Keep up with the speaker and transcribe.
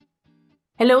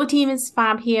Hello team, it's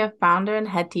Fab here, founder and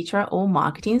head teacher at All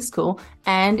Marketing School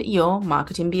and your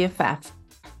marketing BFF.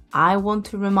 I want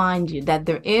to remind you that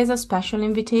there is a special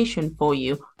invitation for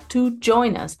you to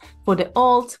join us for the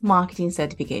Alt Marketing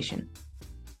Certification.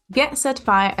 Get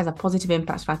certified as a positive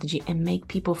impact strategy and make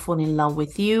people fall in love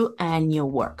with you and your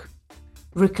work.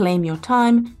 Reclaim your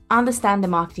time, understand the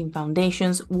marketing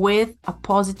foundations with a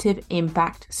positive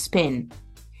impact spin.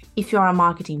 If you are a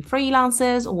marketing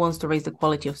freelancer who wants to raise the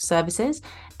quality of services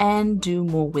and do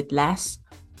more with less,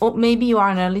 or maybe you are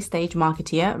an early stage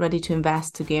marketeer ready to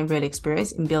invest to gain real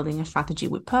experience in building a strategy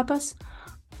with purpose,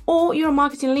 or you're a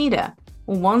marketing leader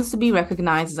who wants to be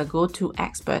recognized as a go-to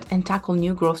expert and tackle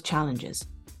new growth challenges.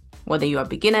 Whether you are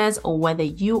beginners or whether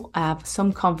you have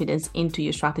some confidence into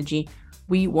your strategy,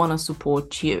 we want to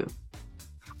support you.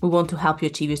 We want to help you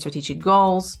achieve your strategic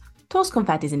goals, toss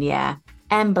confettis in the air,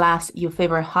 and blast your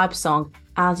favorite hype song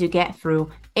as you get through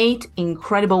 8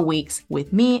 incredible weeks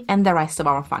with me and the rest of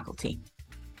our faculty.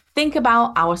 Think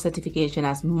about our certification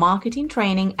as marketing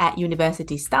training at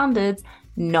university standards,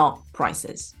 not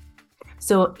prices.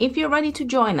 So if you're ready to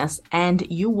join us and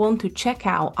you want to check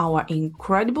out our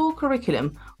incredible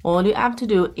curriculum, all you have to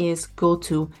do is go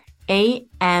to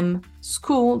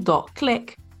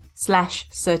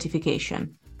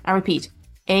amschool.click/certification. I repeat,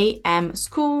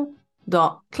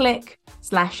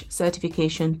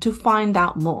 amschool.click/certification to find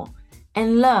out more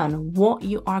and learn what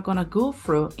you are going to go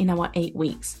through in our 8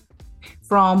 weeks.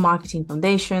 From marketing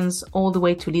foundations all the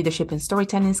way to leadership and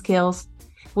storytelling skills,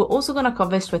 we're also going to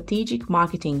cover strategic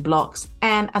marketing blocks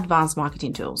and advanced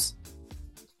marketing tools.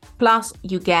 Plus,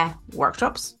 you get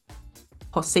workshops,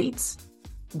 hot seats,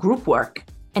 group work,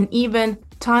 and even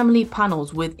timely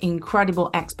panels with incredible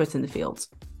experts in the field.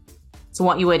 So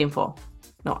what are you waiting for?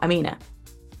 No, I mean it.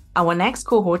 Our next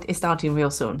cohort is starting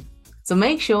real soon. So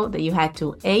make sure that you head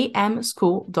to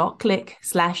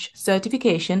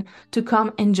amschool.click/certification to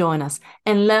come and join us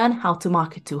and learn how to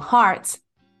market to hearts,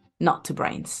 not to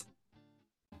brains.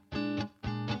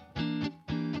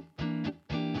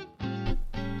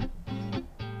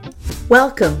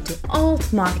 Welcome to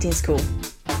Alt Marketing School.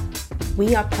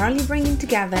 We are proudly bringing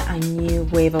together a new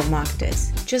wave of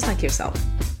marketers, just like yourself.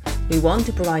 We want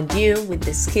to provide you with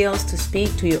the skills to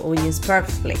speak to your audience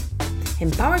purposefully,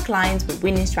 empower clients with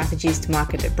winning strategies to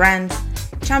market their brands,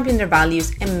 champion their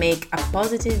values, and make a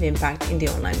positive impact in the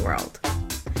online world.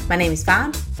 My name is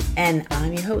Fab, and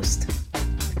I'm your host.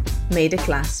 May the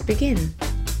class begin.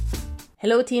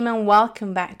 Hello team, and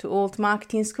welcome back to Alt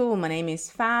Marketing School. My name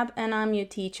is Fab, and I'm your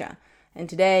teacher. And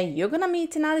today you're going to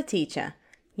meet another teacher.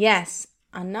 Yes,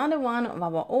 another one of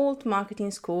our Alt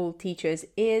Marketing School teachers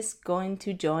is going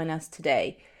to join us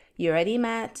today. You already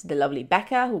met the lovely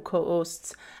Becca, who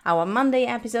co-hosts our Monday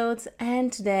episodes,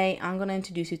 and today I'm going to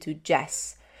introduce you to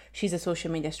Jess. She's a social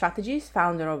media strategist,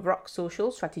 founder of Rock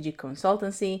Social Strategic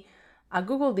Consultancy, a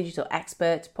Google digital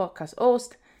expert, podcast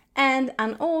host, and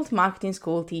an Alt Marketing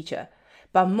School teacher.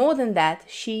 But more than that,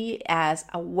 she has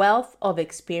a wealth of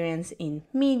experience in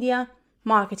media,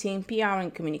 marketing, PR,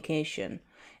 and communication.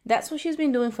 That's what she's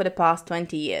been doing for the past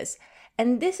 20 years.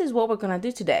 And this is what we're going to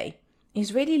do today,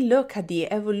 is really look at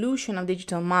the evolution of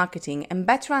digital marketing and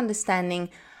better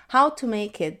understanding how to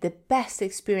make it the best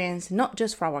experience, not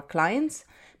just for our clients,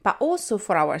 but also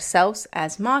for ourselves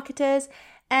as marketers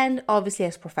and obviously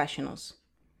as professionals.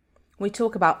 We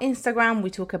talk about Instagram, we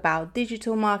talk about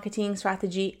digital marketing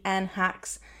strategy and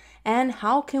hacks, and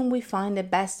how can we find the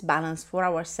best balance for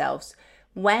ourselves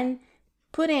when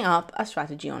putting up a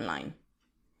strategy online.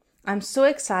 I'm so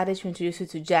excited to introduce you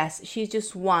to Jess. She's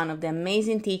just one of the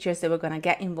amazing teachers that we're going to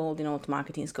get involved in Alt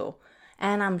Marketing School,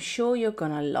 and I'm sure you're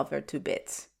going to love her to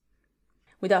bits.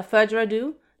 Without further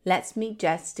ado, let's meet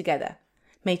Jess together.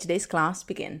 May today's class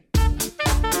begin.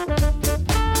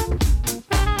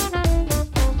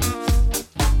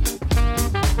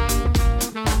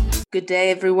 Good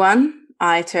day, everyone.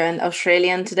 I turned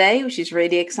Australian today, which is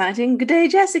really exciting. Good day,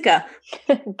 Jessica.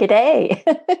 Good day.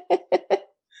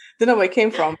 Don't know where it came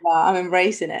from, but I'm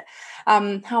embracing it.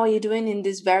 How are you doing in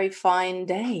this very fine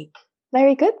day?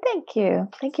 Very good, thank you.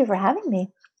 Thank you for having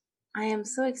me. I am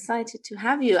so excited to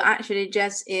have you. Actually,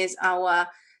 Jess is our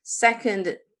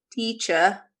second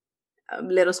teacher,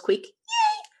 little squeak,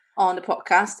 on the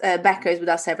podcast. Becca is with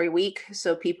us every week,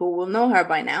 so people will know her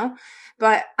by now.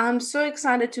 But I'm so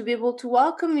excited to be able to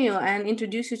welcome you and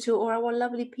introduce you to all our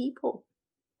lovely people.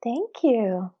 Thank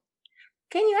you.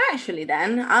 Can you actually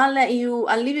then, I'll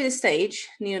leave you the stage,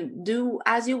 do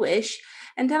as you wish,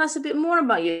 and tell us a bit more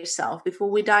about yourself before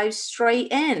we dive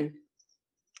straight in.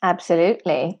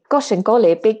 Absolutely. Gosh and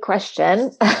golly, big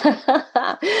question.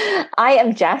 I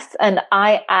am Jess, and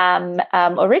I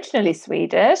am originally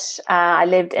Swedish. I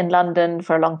lived in London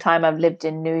for a long time. I've lived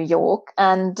in New York,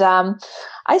 and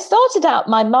I started out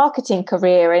my marketing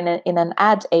career in an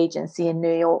ad agency in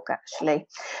New York. Actually,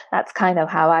 that's kind of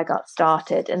how I got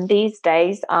started. And these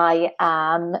days, I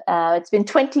am. It's been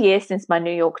 20 years since my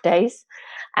New York days.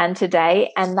 And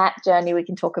today, and that journey we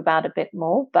can talk about a bit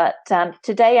more. But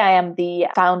today I am the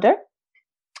founder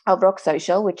of Rock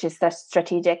Social, which is the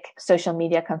strategic social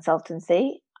media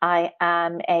consultancy. I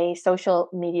am a social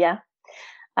media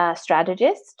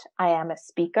strategist. I am a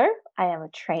speaker. I am a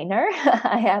trainer.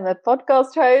 I am a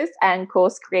podcast host and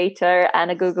course creator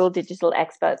and a Google digital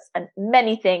expert and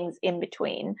many things in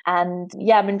between. And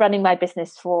yeah, I've been running my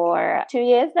business for 2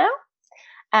 years now.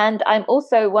 And I'm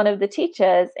also one of the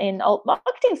teachers in Alt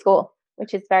Marketing School,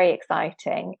 which is very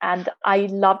exciting. And I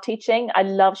love teaching. I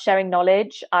love sharing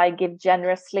knowledge. I give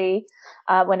generously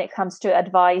when it comes to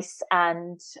advice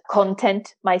and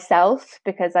content myself,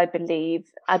 because I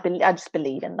just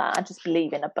believe in that. I just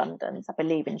believe in abundance. I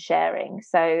believe in sharing.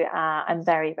 So I'm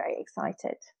very, very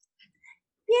excited.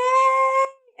 Yay!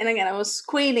 And again, I was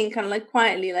squealing kind of like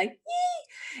quietly, like,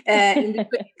 yay!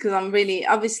 Because I'm really,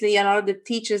 obviously, a lot of the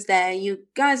teachers there, you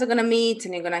guys are going to meet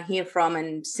and you're going to hear from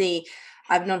and see.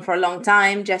 I've known for a long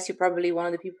time. Jess, you're probably one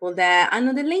of the people there I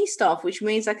know the least of, which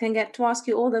means I can get to ask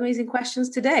you all the amazing questions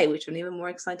today, which I'm even more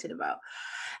excited about.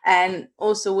 And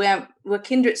also we're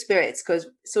kindred spirits, because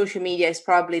social media is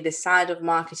probably the side of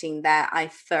marketing that I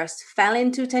first fell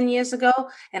into 10 years ago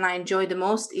and I enjoy the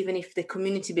most, even if the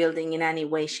community building in any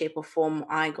way, shape or form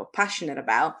I got passionate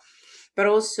about. But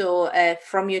also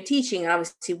from your teaching and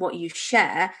obviously what you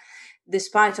share,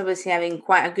 despite obviously having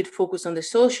quite a good focus on the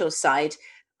social side,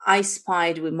 I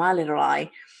spied with my little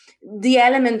eye the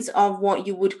elements of what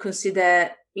you would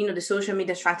consider, the social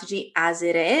media strategy as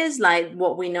it is, like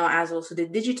what we know as also the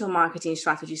digital marketing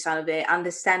strategy side of it,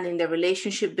 understanding the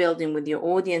relationship building with your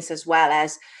audience as well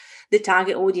as the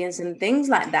target audience and things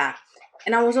like that.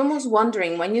 And I was almost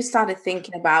wondering, when you started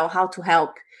thinking about how to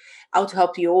help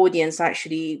your audience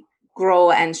actually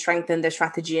grow and strengthen their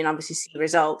strategy and obviously see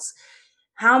results,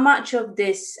 how much of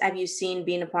this have you seen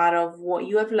being a part of what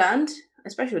you have learned,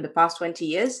 especially with the past 20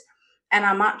 years? And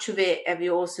how much of it have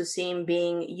you also seen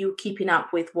being you keeping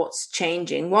up with what's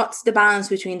changing? What's the balance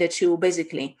between the two,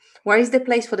 basically? Where is the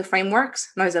place for the frameworks?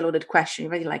 No, it's a loaded question.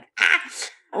 You're really like,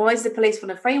 where is the place for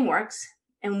the frameworks?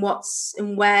 And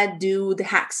where do the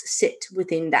hacks sit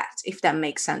within that, if that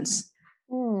makes sense?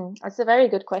 That's a very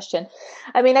good question.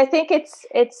 I mean, I think it's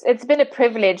been a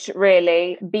privilege,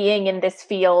 really, being in this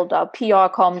field of PR,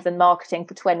 comms, and marketing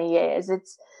for 20 years.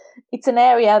 It's an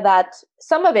area that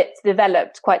some of it's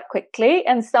developed quite quickly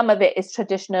and some of it is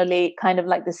traditionally kind of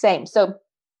like the same. So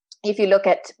if you look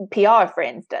at PR, for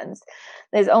instance,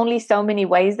 there's only so many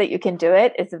ways that you can do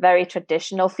it. It's a very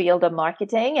traditional field of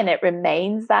marketing and it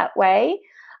remains that way.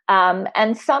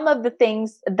 And some of the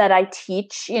things that I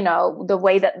teach, the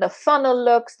way that the funnel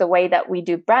looks, the way that we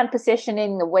do brand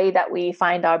positioning, the way that we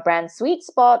find our brand sweet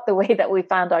spot, the way that we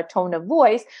found our tone of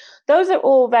voice, those are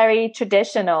all very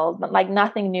traditional, but like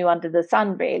nothing new under the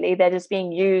sun, really. They're just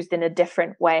being used in a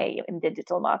different way in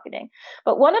digital marketing.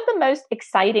 But one of the most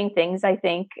exciting things, I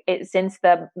think, since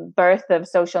the birth of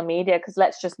social media, because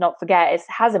let's just not forget, it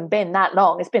hasn't been that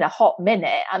long. It's been a hot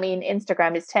minute. I mean,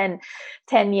 Instagram is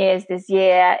 10 years this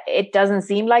year. It doesn't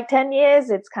seem like 10 years.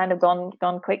 It's kind of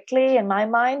gone quickly in my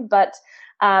mind, but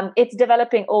it's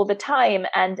developing all the time.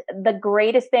 And the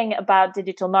greatest thing about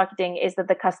digital marketing is that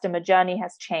the customer journey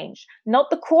has changed. Not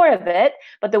the core of it,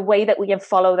 but the way that we can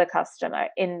follow the customer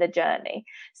in the journey.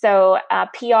 So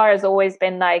PR has always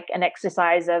been like an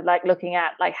exercise of like looking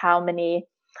at like how many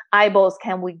eyeballs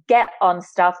can we get on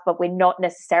stuff, but we're not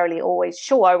necessarily always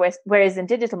sure. Whereas in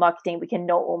digital marketing, we can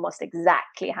know almost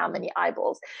exactly how many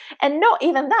eyeballs, and not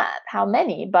even that, how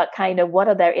many, but kind of what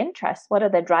are their interests, what are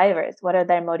their drivers, what are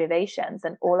their motivations,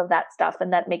 and all of that stuff.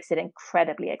 And that makes it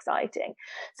incredibly exciting.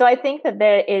 So I think that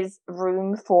there is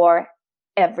room for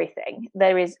everything.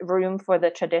 There is room for the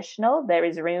traditional, there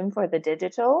is room for the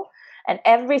digital. And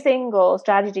every single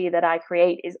strategy that I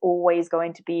create is always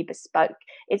going to be bespoke.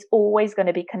 It's always going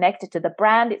to be connected to the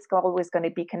brand. It's always going to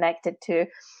be connected to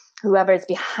whoever is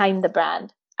behind the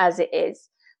brand as it is.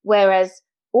 Whereas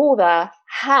all the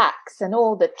hacks and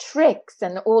all the tricks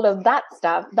and all of that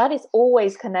stuff, that is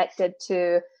always connected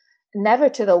to never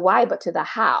to the why, but to the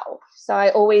how. So I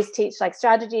always teach like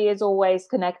strategy is always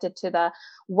connected to the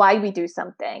why we do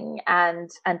something, and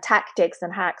tactics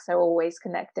and hacks are always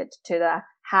connected to the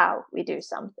how we do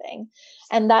something.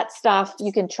 And that stuff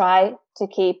you can try to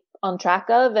keep on track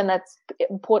of, and that's an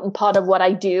important part of what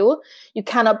I do. You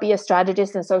cannot be a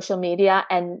strategist in social media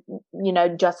and,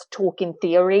 just talk in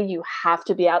theory. You have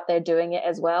to be out there doing it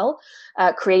as well,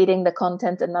 creating the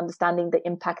content and understanding the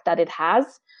impact that it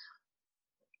has.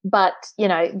 But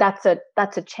that's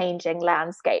a changing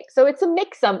landscape. So it's a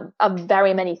mix of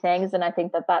very many things, and I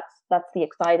think that's the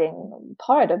exciting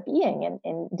part of being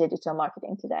in digital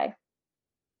marketing today.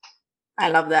 I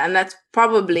love that. And that's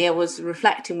probably, I was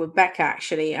reflecting with Becca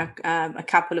actually a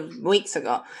couple of weeks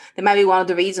ago. That might be one of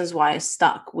the reasons why I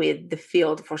stuck with the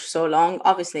field for so long.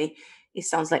 Obviously, it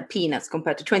sounds like peanuts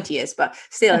compared to 20 years, but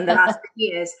still in the last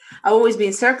years, I've always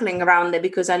been circling around it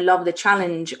because I love the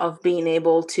challenge of being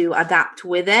able to adapt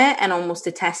with it and almost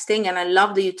the testing. And I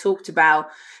love that you talked about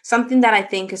something that I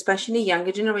think, especially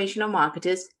younger generation of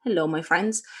marketers, hello, my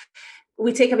friends,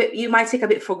 you might take a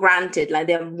bit for granted, like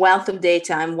the wealth of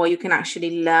data and what you can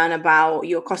actually learn about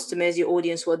your customers, your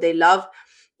audience, what they love.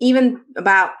 Even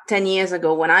about 10 years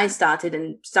ago when I started,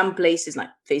 in some places like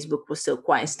Facebook was still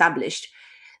quite established,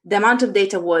 the amount of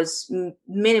data was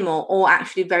minimal or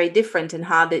actually very different and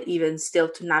harder even still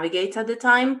to navigate at the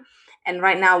time. And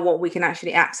right now, what we can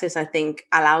actually access, I think,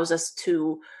 allows us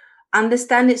to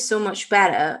understand it so much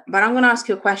better. But I'm going to ask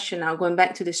you a question now, going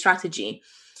back to the strategy.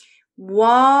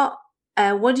 Where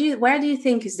do you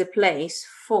think is the place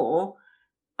for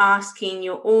asking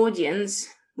your audience,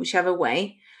 whichever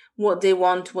way, what they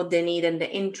want, what they need, and their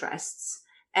interests?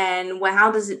 And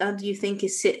how do you think it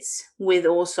sits with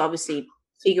also obviously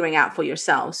figuring out for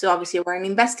yourself? So obviously we're an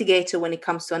investigator when it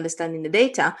comes to understanding the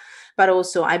data, but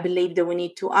also I believe that we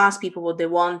need to ask people what they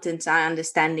want and start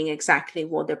understanding exactly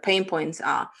what their pain points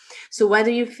are. So where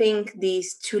do you think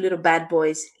these two little bad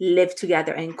boys live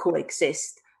together and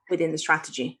coexist within the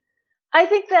strategy? I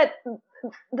think that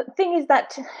the thing is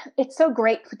that it's so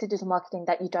great for digital marketing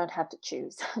that you don't have to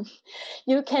choose.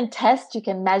 You can test, you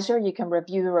can measure, you can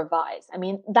review, revise. I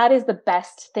mean, that is the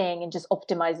best thing in just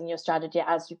optimizing your strategy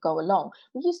as you go along.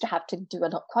 We used to have to do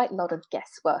quite a lot of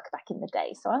guesswork back in the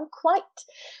day. So I'm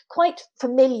quite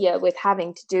familiar with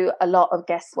having to do a lot of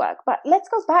guesswork. But let's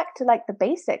go back to like the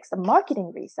basics of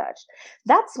marketing research.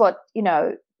 That's what,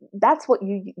 that's what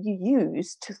you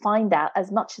use to find out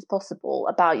as much as possible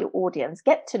about your audience,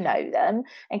 get to know them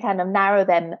and kind of narrow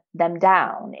them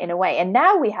down in a way. And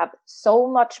now we have so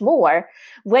much more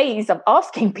ways of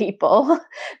asking people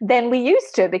than we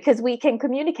used to, because we can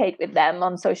communicate with them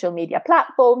on social media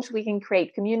platforms. We can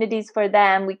create communities for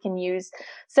them. We can use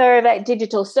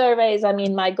digital surveys. I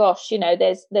mean, my gosh,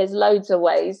 there's loads of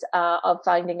ways of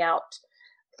finding out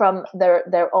from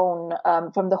their own,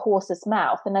 from the horse's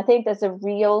mouth. And I think there's a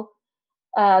really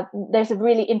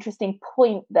interesting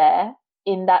point there,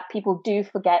 in that people do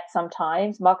forget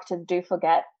sometimes, marketers do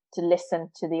forget to listen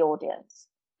to the audience.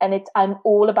 And I'm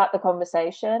all about the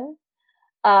conversation.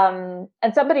 And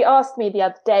somebody asked me the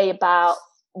other day about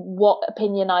what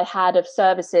opinion I had of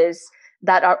services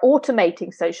that are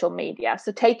automating social media.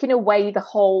 So taking away the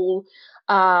whole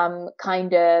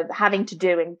kind of having to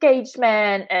do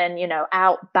engagement and,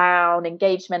 outbound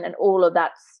engagement and all of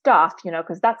that stuff,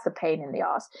 because that's a pain in the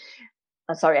ass.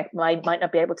 I'm sorry, I might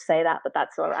not be able to say that, but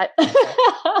that's all right.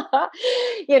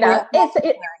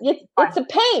 It's a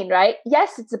pain, right?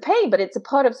 Yes, it's a pain, but it's a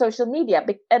part of social media.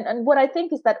 And what I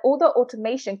think is that although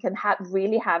automation can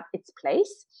really have its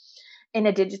place in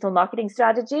a digital marketing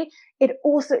strategy, it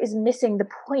also is missing the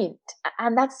point.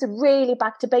 And that's really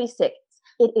back to basics.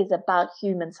 It is about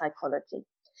human psychology.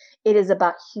 It is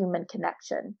about human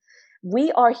connection.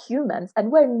 We are humans,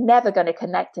 and we're never going to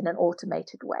connect in an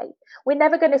automated way. We're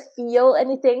never going to feel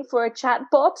anything for a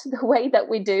chatbot the way that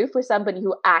we do for somebody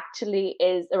who actually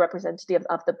is a representative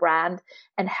of the brand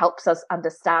and helps us,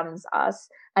 understands us,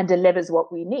 and delivers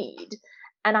what we need.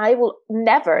 And I will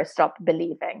never stop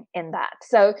believing in that.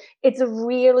 So it's a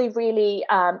really, really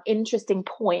interesting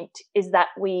point, is that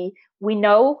we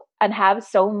know and have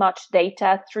so much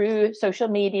data through social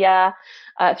media,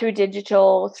 through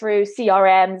digital, through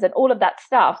CRMs and all of that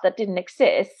stuff that didn't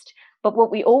exist. But what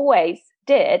we always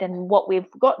did, and what we've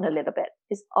forgotten a little bit,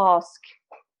 is ask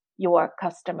your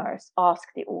customers, ask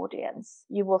the audience.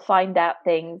 You will find out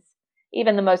things.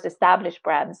 Even the most established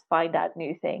brands find out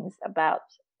new things about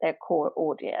their core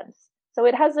audience. So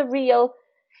it has a real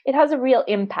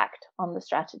impact on the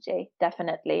strategy,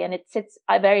 definitely. And it sits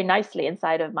very nicely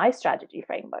inside of my strategy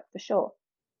framework, for sure.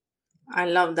 I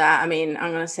love that. I mean,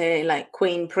 I'm going to say like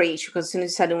Queen preach, because as soon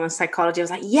as you said it was psychology, I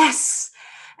was like, yes.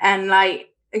 And like,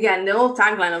 again, the whole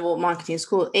tagline of what Marketing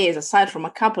School is, aside from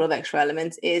a couple of extra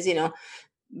elements, is,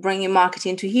 bringing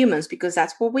marketing to humans, because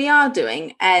that's what we are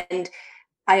doing. And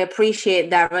I appreciate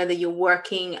that whether you're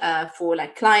working for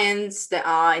like clients that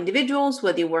are individuals,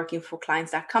 whether you're working for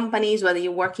clients that are companies, whether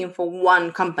you're working for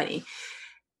one company,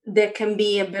 there can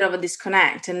be a bit of a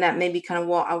disconnect. And that may be kind of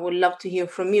what I would love to hear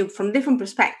from you from different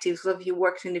perspectives of you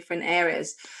worked in different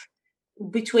areas,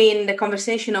 between the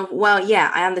conversation of, well,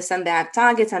 yeah, I understand that I have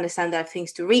targets, I understand that I have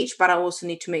things to reach, but I also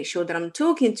need to make sure that I'm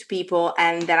talking to people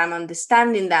and that I'm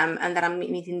understanding them and that I'm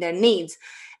meeting their needs.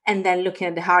 And then looking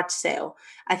at the hard sale.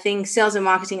 I think sales and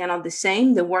marketing are not the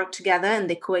same. They work together and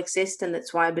they coexist. And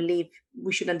that's why I believe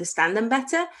we should understand them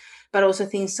better. But also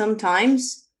think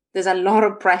sometimes there's a lot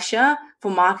of pressure for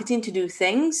marketing to do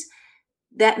things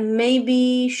that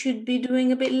maybe should be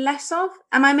doing a bit less of.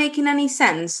 Am I making any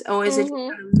sense? Or is it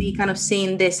me kind of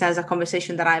seeing this as a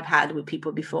conversation that I've had with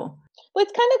people before? Well,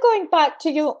 it's kind of going back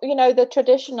to the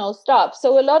traditional stuff.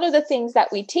 So a lot of the things that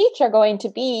we teach are going to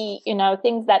be,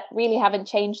 things that really haven't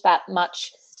changed that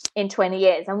much in 20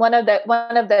 years. And one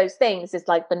of those things is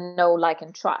like the know, like,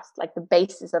 and trust, like the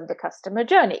basis of the customer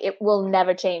journey. It will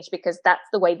never change because that's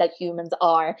the way that humans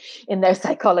are in their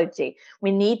psychology.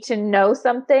 We need to know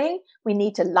something, we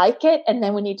need to like it, and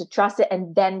then we need to trust it,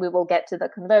 and then we will get to the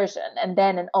conversion. And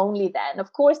then and only then.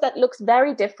 Of course, that looks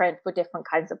very different for different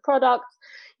kinds of products,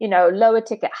 lower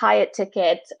ticket, higher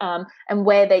ticket, and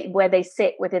where they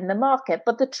sit within the market.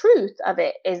 But the truth of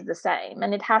it is the same,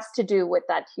 and it has to do with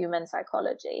that human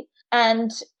psychology.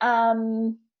 And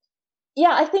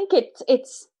I think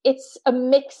it's a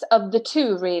mix of the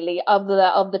two, really, of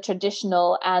the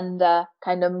traditional and the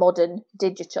kind of modern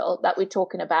digital that we're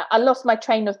talking about. I lost my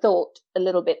train of thought a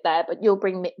little bit there, but you'll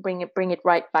bring it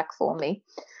right back for me.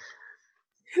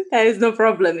 There is no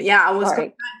problem. Yeah, I was coming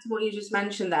back to what you just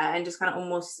mentioned there and just kind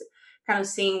of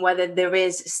seeing whether there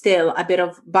is still a bit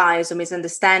of bias or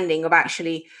misunderstanding of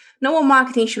actually not what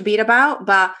marketing should be about,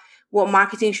 but what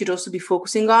marketing should also be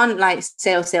focusing on, like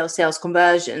sales,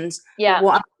 conversions. Yeah.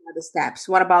 What are the other steps?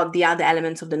 What about the other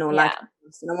elements of the like?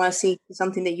 And I want to see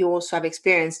something that you also have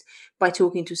experienced by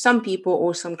talking to some people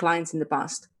or some clients in the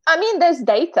past. I mean, there's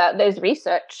data, there's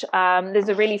research. There's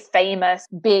a really famous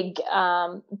big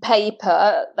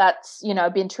paper that's,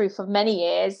 been true for many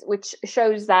years, which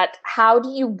shows that how do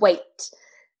you weight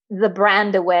the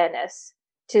brand awareness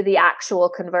to the actual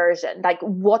conversion? Like,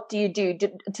 what do you do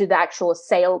to the actual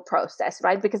sale process,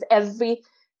 right? Because every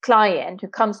client who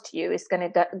comes to you is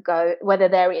going to go, whether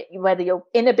you're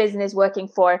in a business working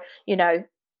for,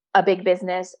 a big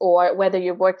business, or whether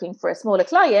you're working for a smaller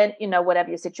client, whatever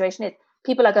your situation is,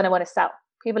 people are going to want to sell.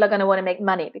 People are going to want to make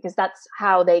money because that's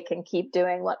how they can keep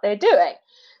doing what they're doing.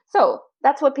 So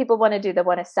that's what people want to do. They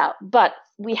want to sell. But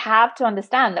we have to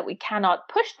understand that we cannot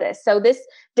push this. So this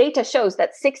data shows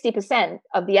that 60%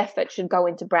 of the effort should go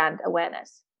into brand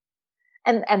awareness.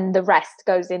 And the rest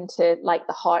goes into like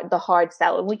the hard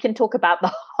sell. And we can talk about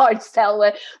the hard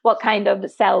sell, what kind of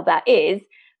sell that is.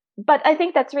 But I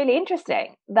think that's really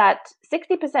interesting that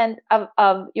 60%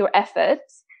 of your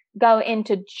efforts go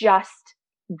into just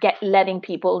letting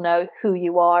people know who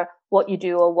you are, what you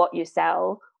do, or what you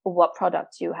sell, or what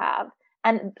products you have.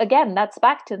 And again, that's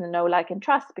back to the know, like, and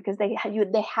trust, because they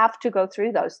have to go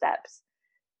through those steps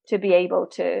to be able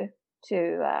to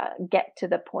get to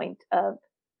the point of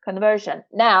conversion.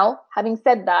 Now, having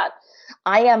said that,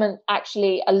 I am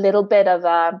actually a little bit of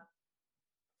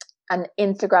an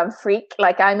Instagram freak.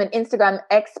 Like, I'm an Instagram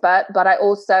expert, but I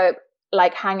also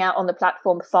like hang out on the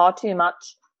platform far too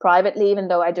much privately, even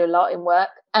though I do a lot in work.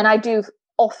 And I do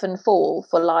often fall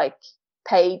for like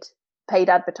paid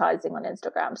advertising on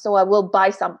Instagram. So I will buy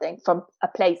something from a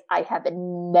place I have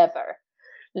never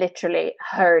literally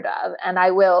heard of, and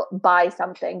I will buy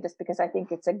something just because I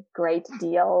think it's a great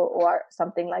deal or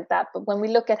something like that. But when we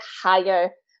look at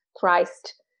higher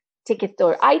priced tickets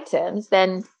or items,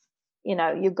 then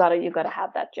you gotta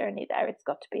have that journey there. It's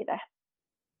got to be there.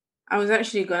 I was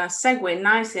actually going to segue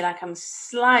nicely, like I'm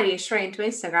sliding straight into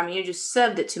Instagram, and you just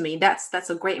served it to me. That's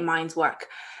a great mind's work.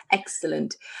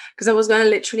 Excellent. Because I was going to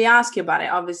literally ask you about it.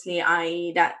 Obviously,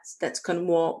 that's kind of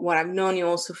what I've known you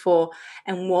also for,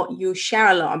 and what you share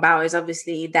a lot about is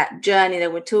obviously that journey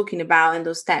that we're talking about and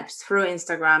those steps through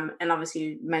Instagram. And obviously,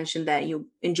 you mentioned that you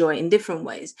enjoy it in different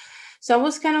ways. So I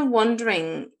was kind of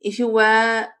wondering if you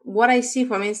were, what I see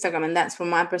from Instagram, and that's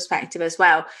from my perspective as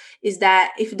well, is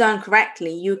that if done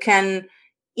correctly, you can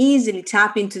easily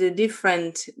tap into the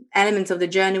different elements of the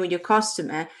journey with your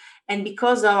customer. And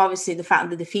because of obviously the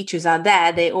fact that the features are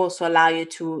there, they also allow you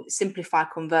to simplify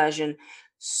conversion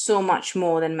so much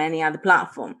more than many other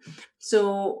platforms.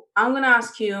 So I'm going to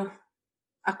ask you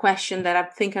a question that I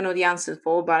think I know the answer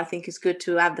for, but I think it's good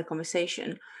to have the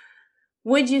conversation.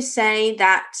 Would you say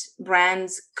that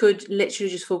brands could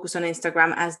literally just focus on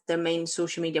Instagram as their main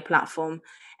social media platform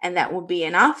and that would be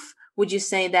enough? Would you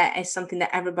say that is something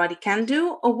that everybody can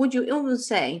do? Or would you even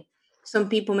say some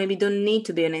people maybe don't need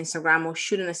to be on Instagram or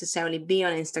shouldn't necessarily be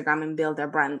on Instagram and build their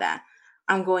brand there?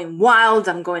 I'm going wild,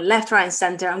 I'm going left, right, and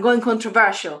center, I'm going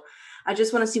controversial. I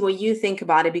just want to see what you think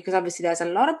about it because obviously there's a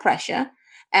lot of pressure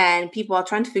and people are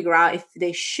trying to figure out if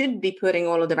they should be putting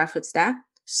all of their efforts there,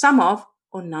 some of,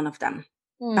 or none of them.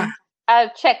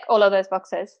 I'll check all of those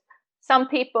boxes. Some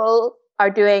people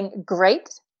are doing great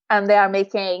and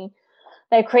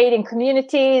they're creating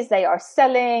communities, they are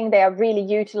selling, they are really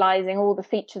utilizing all the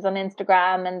features on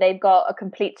Instagram and they've got a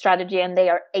complete strategy and they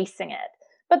are acing it.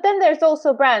 But then there's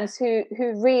also brands who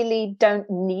really don't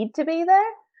need to be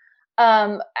there.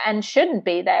 And shouldn't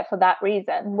be there for that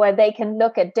reason, where they can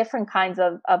look at different kinds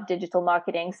of digital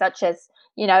marketing, such as,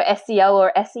 SEO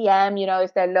or SEM,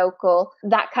 if they're local,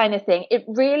 that kind of thing. It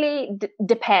really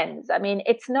depends. I mean,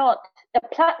 it's not a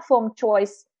platform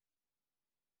choice,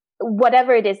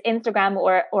 whatever it is, Instagram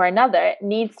or another,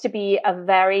 needs to be a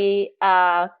very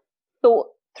thought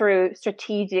through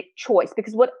strategic choice,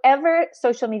 because whatever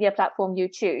social media platform you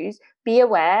choose, be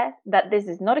aware that this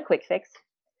is not a quick fix.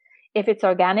 If it's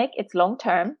organic, it's long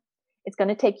term. It's going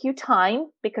to take you time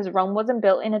because Rome wasn't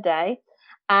built in a day,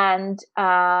 and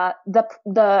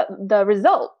the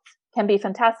results can be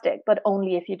fantastic, but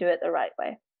only if you do it the right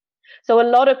way. So a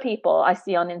lot of people I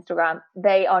see on Instagram,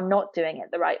 they are not doing it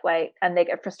the right way, and they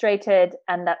get frustrated,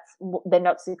 and they're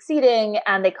not succeeding,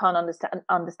 and they can't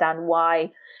understand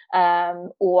why,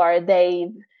 or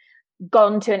they've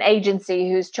gone to an agency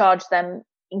who's charged them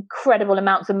incredible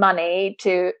amounts of money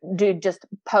to do just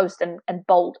post and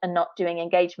bolt and not doing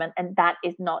engagement. And that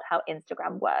is not how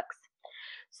Instagram works.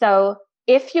 So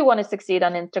if you want to succeed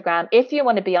on Instagram, if you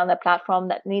want to be on the platform,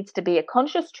 that needs to be a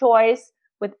conscious choice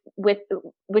with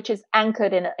which is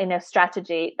anchored in a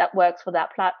strategy that works for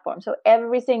that platform. So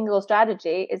every single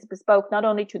strategy is bespoke not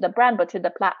only to the brand, but to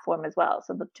the platform as well.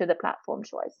 So to the platform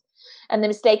choice. And the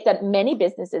mistake that many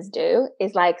businesses do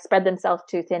is like spread themselves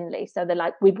too thinly. So they're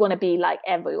like, we want to be like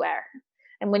everywhere.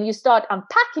 And when you start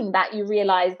unpacking that, you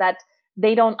realize that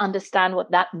they don't understand what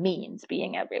that means,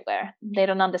 being everywhere. They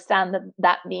don't understand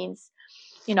that means,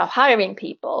 hiring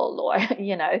people or,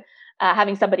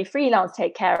 having somebody freelance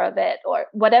take care of it, or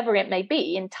whatever it may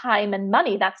be, in time and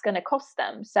money that's going to cost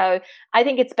them. So I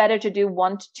think it's better to do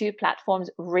 1 to 2 platforms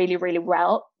really, really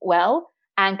well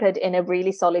anchored in a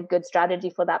really solid, good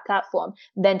strategy for that platform,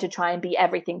 than to try and be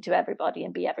everything to everybody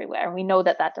and be everywhere. And we know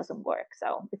that doesn't work.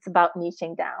 So it's about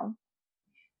niching down.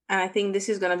 And I think this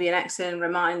is going to be an excellent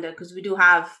reminder, because we do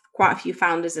have quite a few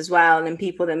founders as well, and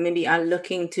people that maybe are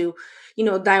looking to,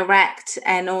 direct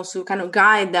and also kind of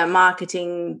guide their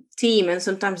marketing team and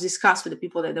sometimes discuss with the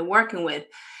people that they're working with.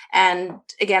 And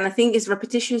again, I think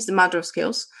repetition is the mother of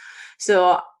skills.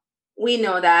 So we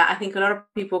know that. I think a lot of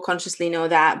people consciously know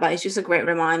that, but it's just a great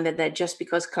reminder that just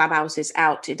because Clubhouse is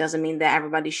out, it doesn't mean that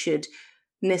everybody should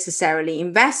necessarily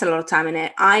invest a lot of time in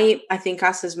it. I think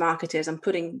us as marketers, I'm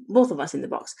putting both of us in the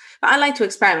box, but I like to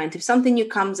experiment. If something new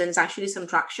comes and it's actually some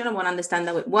traction, I want to understand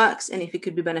how it works and if it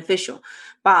could be beneficial.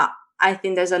 But I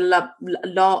think there's a lot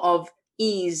of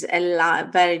ease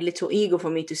and very little ego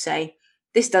for me to say,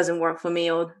 this doesn't work for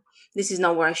me, or this is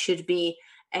not where I should be,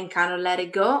 and kind of let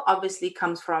it go. Obviously it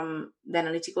comes from the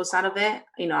analytical side of it.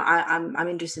 I'm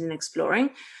interested in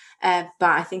exploring. But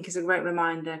I think it's a great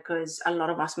reminder, because a lot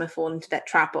of us may fall into that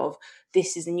trap of,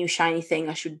 this is a new shiny thing,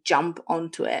 I should jump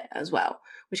onto it as well,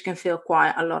 which can feel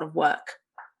quite a lot of work.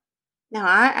 Now,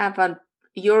 I have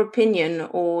your opinion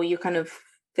or your kind of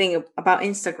thing about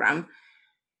Instagram.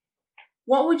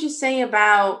 What would you say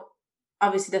about,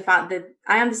 obviously, the fact that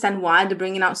I understand why they're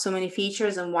bringing out so many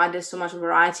features and why there's so much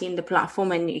variety in the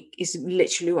platform, and it's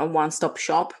literally a one-stop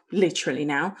shop, literally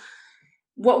now.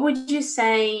 What would you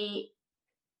say?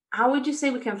 How would you say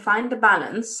we can find the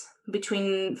balance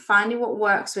between finding what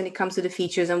works when it comes to the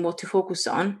features and what to focus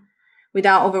on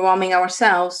without overwhelming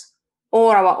ourselves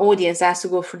or our audience has to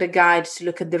go through the guide to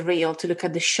look at the reel, to look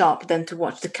at the shop, then to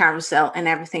watch the carousel and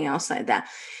everything else like that?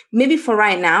 Maybe for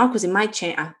right now, because it might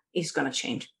change, it's going to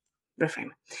change.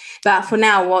 Reframe. But for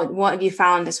now, what have you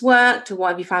found has worked? Or what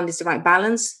have you found is the right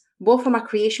balance, both from a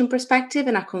creation perspective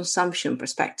and a consumption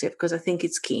perspective? Because I think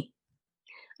it's key.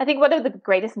 I think one of the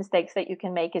greatest mistakes that you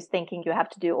can make is thinking you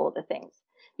have to do all the things.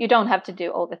 You don't have to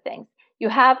do all the things. You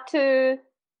have to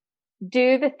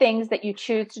do the things that you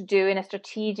choose to do in a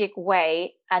strategic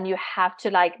way, and you have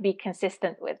to be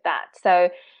consistent with that. So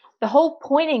the whole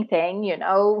pointing thing,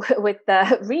 with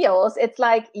the reels, it's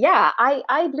like, yeah,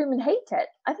 I bloom and hate it.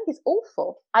 I think it's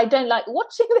awful. I don't like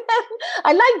watching them.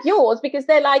 I like yours because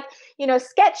they're like,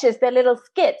 sketches, they're little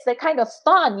skits. They're kind of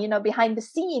fun, behind the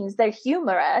scenes. They're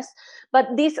humorous.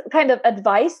 But these kind of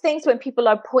advice things, when people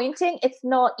are pointing, it's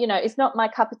not my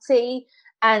cup of tea,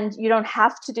 and you don't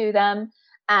have to do them.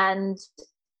 And,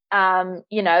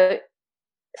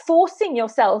 forcing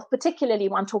yourself, particularly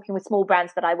when I'm talking with small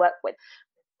brands that I work with,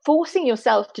 forcing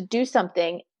yourself to do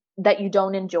something that you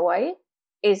don't enjoy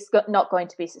is not going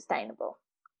to be sustainable.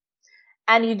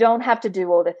 And you don't have to do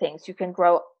all the things. You can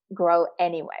grow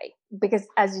anyway, because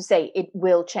as you say, it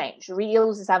will change.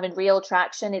 Reels is having real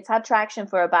traction. It's had traction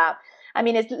for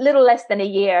it's a little less than a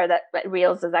year that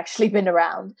Reels has actually been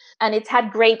around, and it's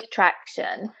had great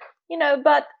traction,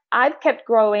 but I've kept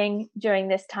growing during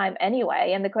this time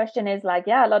anyway. And the question is like,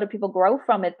 yeah, a lot of people grow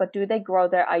from it, but do they grow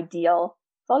their ideal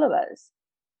followers?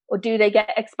 Or do they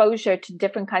get exposure to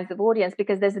different kinds of audience?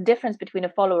 Because there's a difference between a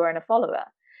follower and a follower.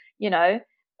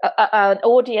 An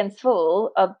audience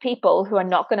full of people who are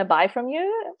not going to buy from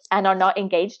you and are not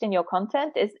engaged in your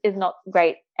content is not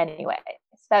great anyway.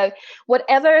 So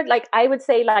whatever, I would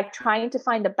say, trying to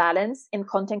find a balance in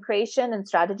content creation and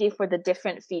strategy for the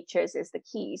different features is the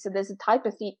key. So there's a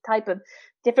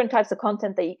different types of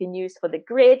content that you can use for the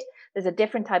grid. There's a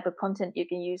different type of content you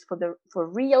can use for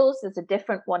reels. There's a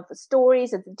different one for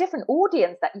stories. It's a different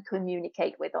audience that you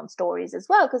communicate with on stories as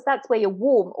well, because that's where your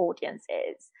warm audience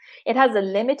is. It has a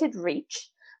limited reach,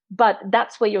 but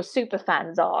that's where your super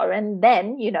fans are. And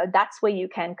then, that's where you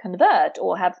can convert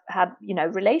or have,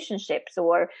 relationships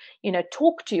or,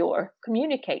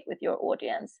 communicate with your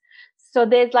audience. So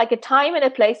there's a time and a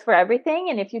place for everything.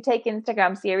 And if you take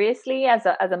Instagram seriously as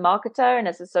a marketer and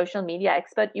as a social media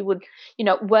expert, you would,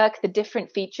 work the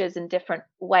different features in different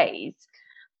ways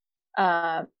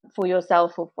for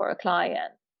yourself or for a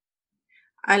client.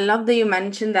 I love that you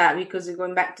mentioned that, because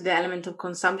going back to the element of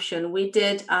consumption, we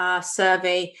did a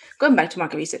survey, going back to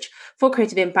market research for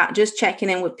Creative Impact, just checking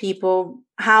in with people,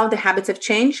 how the habits have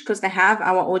changed, because they have.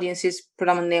 Our audience is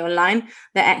predominantly online.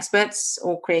 They're experts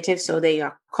or creative, so they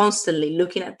are constantly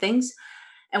looking at things.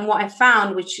 And what I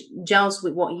found, which gels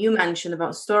with what you mentioned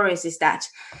about stories, is that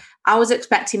I was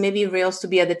expecting maybe Reels to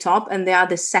be at the top, and they are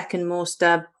the second most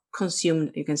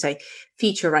consumed, you can say,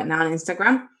 feature right now on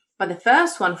Instagram. But the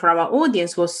first one for our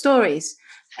audience was stories.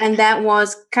 And that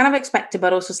was kind of expected,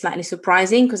 but also slightly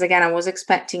surprising, because again, I was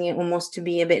expecting it almost to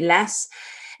be a bit less.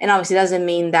 And obviously, it doesn't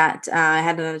mean that I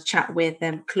had another chat with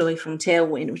Chloe from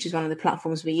Tailwind, which is one of the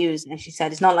platforms we use. And she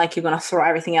said, it's not like you're going to throw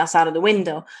everything else out of the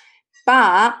window.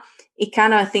 But it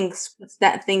kind of, I think, puts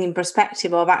that thing in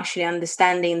perspective of actually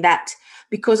understanding that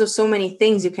because of so many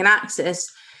things you can access,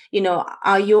 your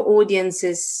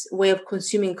audience's way of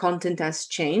consuming content has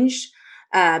changed.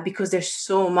 Because there's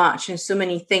so much and so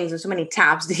many things and so many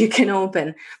tabs that you can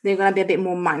open, they're going to be a bit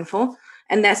more mindful.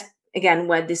 And that's, again,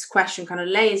 where this question kind of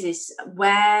lays, is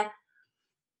where,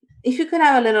 if you could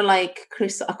have a little a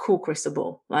cool crystal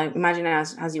ball, imagine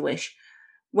it as you wish,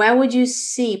 where would you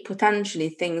see potentially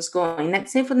things going,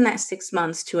 let's say for the next 6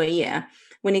 months to a year,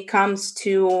 when it comes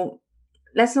to,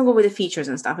 let's not go with the features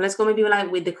and stuff, let's go maybe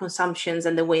with the consumptions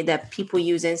and the way that people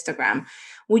use Instagram.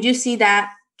 Would you see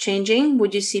that changing?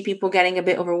 Would you see people getting a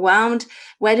bit overwhelmed?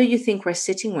 Where do you think we're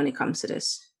sitting when it comes to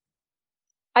this?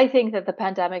 I think that the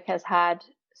pandemic has had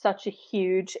such a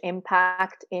huge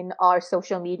impact in our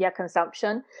social media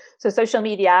consumption. So social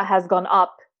media has gone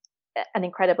up an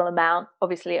incredible amount,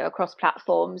 obviously, across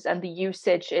platforms, and the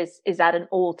usage is at an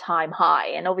all-time high.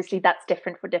 And obviously that's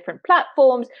different for different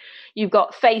platforms. You've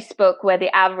got Facebook, where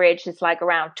the average is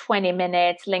around 20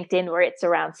 minutes, LinkedIn, where it's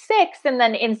around 6, and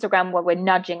then Instagram, where we're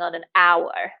nudging on an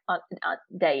hour on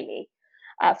daily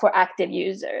for active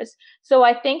users. So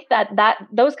I think that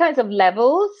those kinds of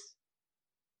levels,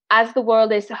 as the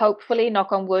world is hopefully,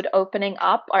 knock on wood, opening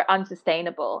up, are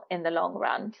unsustainable in the long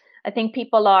run. I think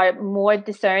people are more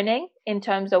discerning in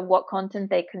terms of what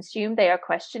content they consume. They are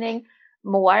questioning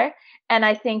more. And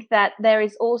I think that there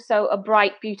is also a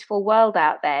bright, beautiful world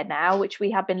out there now, which we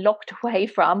have been locked away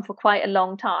from for quite a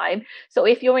long time. So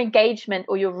if your engagement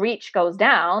or your reach goes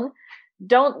down,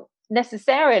 don't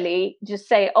necessarily just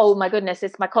say, oh my goodness,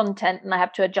 it's my content and I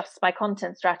have to adjust my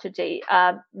content strategy.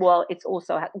 Well, it's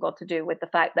also got to do with the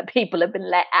fact that people have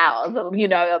been let out of,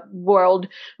 a world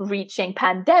reaching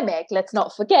pandemic. Let's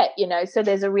not forget, so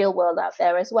there's a real world out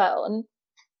there as well. And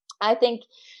I think,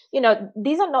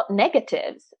 these are not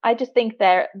negatives. I just think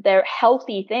they're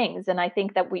healthy things. And I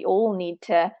think that we all need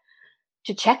to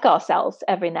check ourselves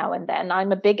every now and then.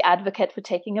 I'm a big advocate for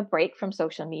taking a break from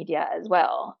social media as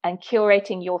well, and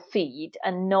curating your feed,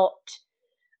 and not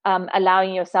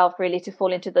allowing yourself really to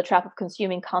fall into the trap of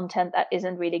consuming content that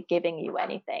isn't really giving you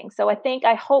anything. So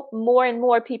I hope more and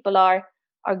more people are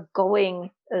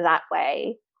going that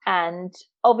way. And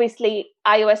obviously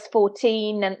iOS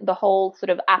 14 and the whole sort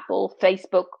of Apple,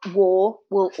 Facebook war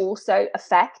will also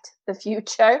affect the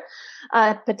future,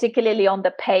 particularly on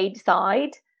the paid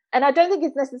side. And I don't think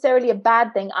it's necessarily a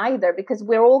bad thing either, because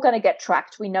we're all going to get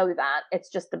tracked. We know that. It's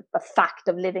just a fact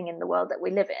of living in the world that we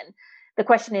live in. The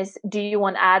question is, do you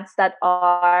want ads that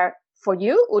are for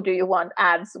you, or do you want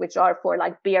ads which are for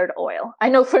like beard oil? I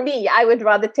know for me, I would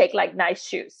rather take like nice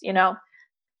shoes,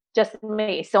 just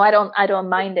me. So I don't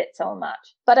mind it so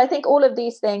much. But I think all of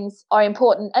these things are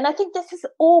important. And I think this has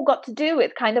all got to do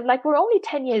with kind of like, we're only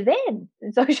 10 years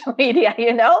in social media,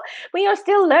 we are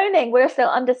still learning, we're still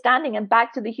understanding, and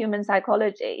back to the human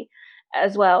psychology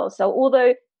as well. So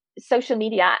although social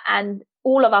media and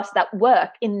all of us that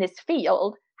work in this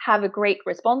field have a great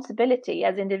responsibility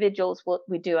as individuals, what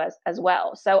we do as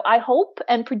well. So I hope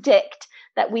and predict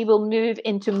that we will move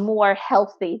into more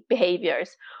healthy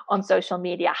behaviors on social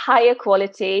media, higher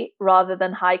quality rather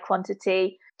than high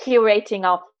quantity, curating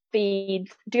our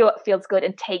feeds, do what feels good,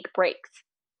 and take breaks.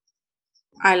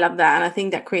 I love that. And I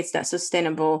think that creates that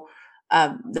sustainable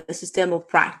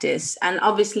practice. And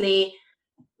obviously,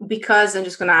 because I'm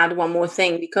just going to add one more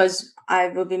thing, because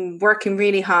I've been working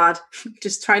really hard,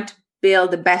 just trying to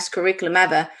build the best curriculum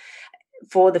ever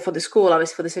for the school,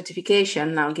 obviously for the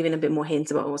certification. Now giving a bit more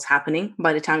hints about what's happening.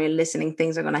 By the time you're listening,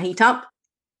 things are going to heat up.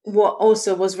 What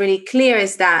also was really clear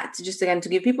is that, just again, to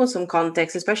give people some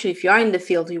context, especially if you are in the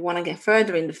field, you want to get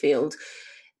further in the field,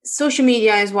 social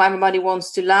media is what everybody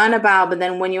wants to learn about. But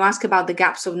then when you ask about the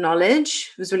gaps of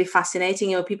knowledge, it was really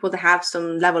fascinating. People that have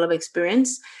some level of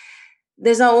experience,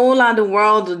 there's a whole other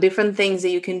world of different things that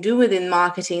you can do within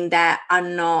marketing that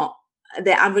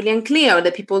are really unclear, or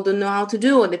that people don't know how to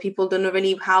do, or that people don't know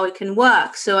really how it can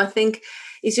work. So I think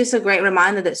it's just a great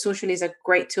reminder that social is a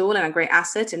great tool and a great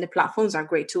asset, and the platforms are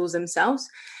great tools themselves.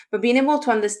 But being able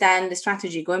to understand the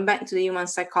strategy, going back to the human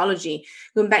psychology,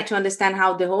 going back to understand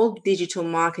how the whole digital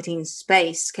marketing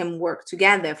space can work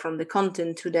together, from the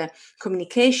content to the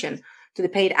communication to the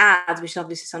paid ads, which is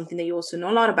obviously something that you also know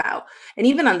a lot about. And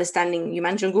even understanding, you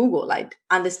mentioned Google, like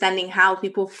understanding how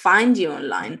people find you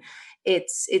online.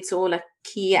 It's all a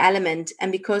key element.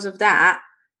 And because of that,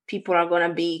 people are going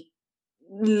to be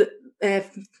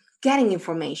getting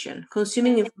information,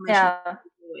 consuming information. Yeah.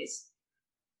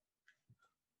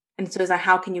 And so it's like,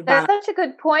 how can you balance? That's such a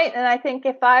good point. And I think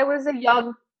if I was a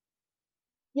young,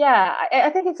 I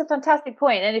think it's a fantastic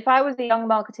point. And if I was a young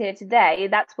marketeer today,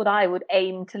 that's what I would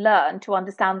aim to learn, to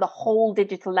understand the whole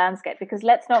digital landscape, because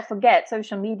let's not forget,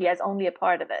 social media is only a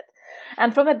part of it.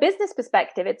 And from a business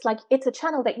perspective, it's like, it's a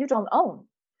channel that you don't own.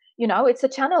 It's a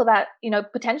channel that,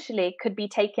 potentially could be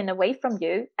taken away from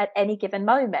you at any given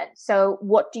moment. So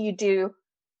what do you do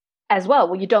as well?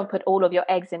 Well, you don't put all of your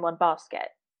eggs in one basket.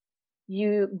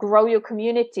 You grow your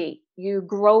community, you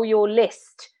grow your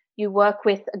list, you work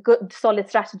with a good solid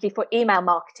strategy for email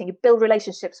marketing, you build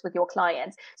relationships with your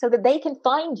clients so that they can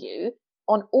find you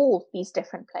on all these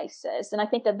different places. And I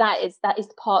think that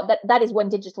is when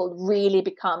digital really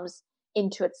becomes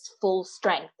into its full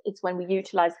strength. It's when we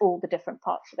utilize all the different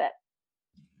parts of it.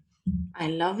 I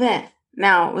love it.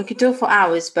 Now, we could talk for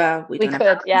hours, but we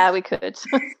could.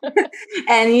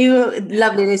 And you,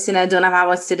 lovely listener, don't have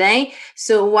hours today.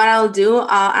 So what I'll do,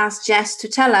 I'll ask Jess to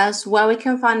tell us where we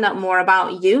can find out more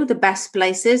about you, the best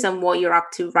places, and what you're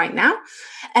up to right now.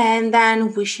 And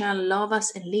then we shall love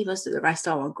us and leave us to the rest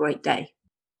of our great day.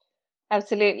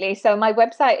 Absolutely. So my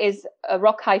website is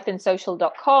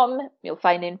rock-social.com. You'll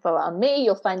find info on me.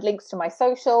 You'll find links to my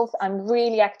socials. I'm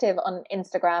really active on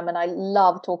Instagram and I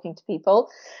love talking to people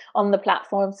on the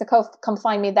platform. So come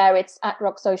find me there. It's at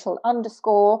rocksocial_.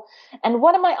 And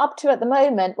what am I up to at the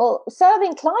moment? Well,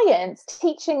 serving clients,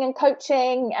 teaching and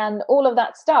coaching and all of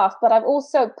that stuff. But I've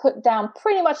also put down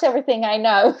pretty much everything I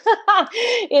know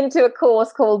into a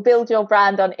course called Build Your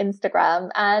Brand on Instagram.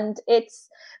 And it's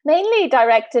mainly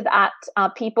directed at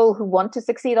people who want to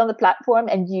succeed on the platform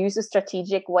and use a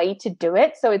strategic way to do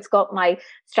it. So it's got my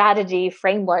strategy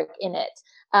framework in it.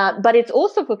 But it's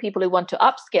also for people who want to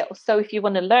upskill. So if you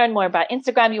want to learn more about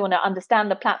Instagram, you want to understand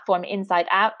the platform inside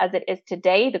out as it is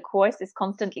today, the course is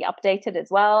constantly updated as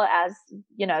well as,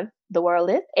 the world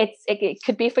is. It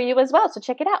could be for you as well. So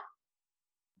check it out.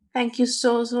 Thank you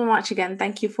so much again.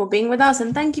 Thank you for being with us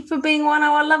and thank you for being one of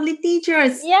our lovely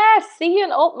teachers. Yes, see you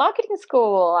in Alt Marketing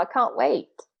School. I can't wait.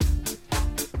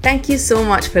 Thank you so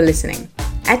much for listening.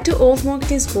 Head to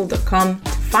altmarketingschool.com to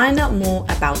find out more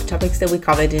about the topics that we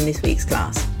covered in this week's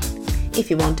class. If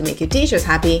you want to make your teachers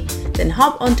happy, then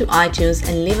hop onto iTunes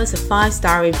and leave us a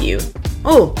 5-star review.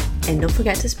 Oh, and don't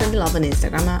forget to spread the love on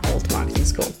Instagram at Alt Marketing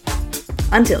School.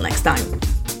 Until next time.